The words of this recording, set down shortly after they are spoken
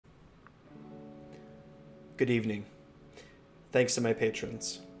good evening. Thanks to my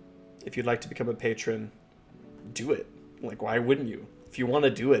patrons. If you'd like to become a patron, do it. Like, why wouldn't you? If you want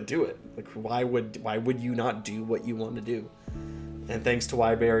to do it, do it. Like, why would you not do what you want to do? And thanks to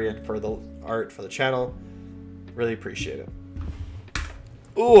Wybarian for the art for the channel. Really appreciate it.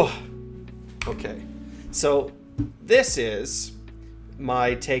 Ooh. Okay. So this is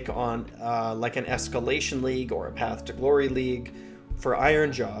my take on like an escalation league or a path to glory league for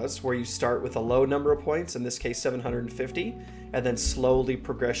Ironjawz, where you start with a low number of points, in this case 750, and then slowly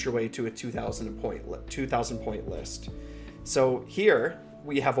progress your way to a 2,000 point list. So here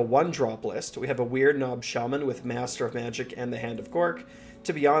we have a one drop list. We have a Weird Knob Shaman with Master of Magic and the Hand of Gork.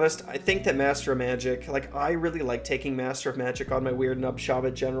 To be honest, I think that Master of Magic, like, I really like taking Master of Magic on my Weird Knob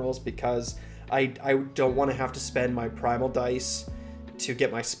Shaman generals because I don't want to have to spend my primal dice to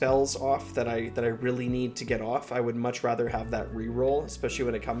get my spells off that I really need to get off. I would much rather have that reroll, especially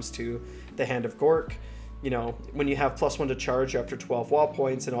when it comes to the Hand of Gork. You know, when you have +1 to charge after 12 wall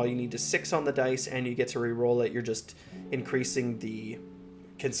points and all you need is 6 on the dice and you get to reroll it, you're just increasing the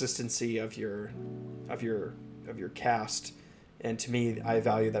consistency of your cast. And to me, I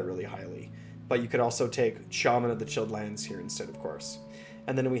value that really highly. But you could also take Shaman of the Chilled Lands here instead, of course.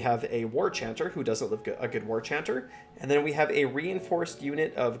 And then we have a War Chanter who doesn't live a good War Chanter. And then we have a reinforced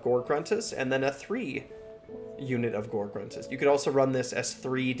unit of Gore-Gruntas and then a 3 unit of Gore-Gruntas. You could also run this as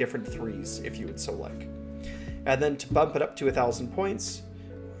 3 different 3s if you would so like. And then to bump it up to 1,000 points,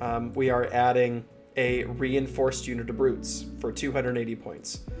 we are adding a reinforced unit of Brutes for 280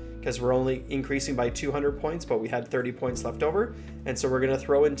 points. Because we're only increasing by 200 points, but we had 30 points left over. And so we're going to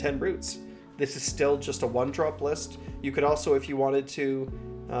throw in 10 Brutes. This is still just a one-drop list. You could also, if you wanted to,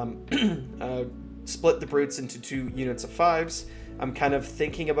 split the Brutes into 2 units of 5s. I'm kind of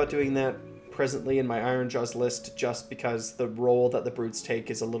thinking about doing that presently in my Ironjawz list just because the role that the Brutes take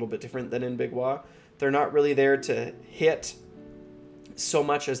is a little bit different than in Big Wa. They're not really there to hit so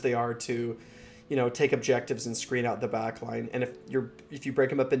much as they are to, you know, take objectives and screen out the back line. And if you break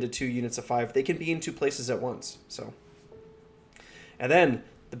them up into 2 units of 5, they can be in 2 places at once. So, and then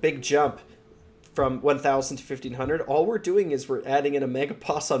the big jump from 1,000 to 1,500, all we're doing is we're adding in a Mega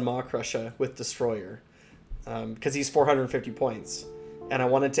Boss on Maw-Krusha with Destroyer, because he's 450 points. And I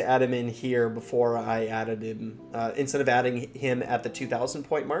wanted to add him in here before I added him, instead of adding him at the 2,000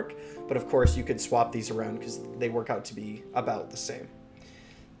 point mark. But of course you could swap these around because they work out to be about the same.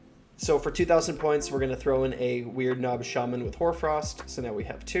 So for 2,000 points, we're going to throw in a Weird Knob Shaman with Hoarfrost. So now we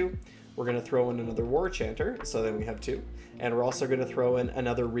have 2. We're going to throw in another War Chanter. So then we have 2. And we're also going to throw in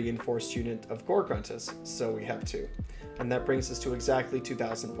another reinforced unit of Gore-Gruntas. So we have 2. And that brings us to exactly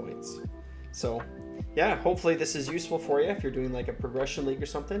 2,000 points. So yeah, hopefully this is useful for you if you're doing like a progression league or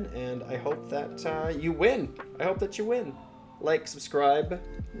something. And I hope that you win. I hope that you win. Like, subscribe.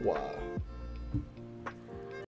 Wow.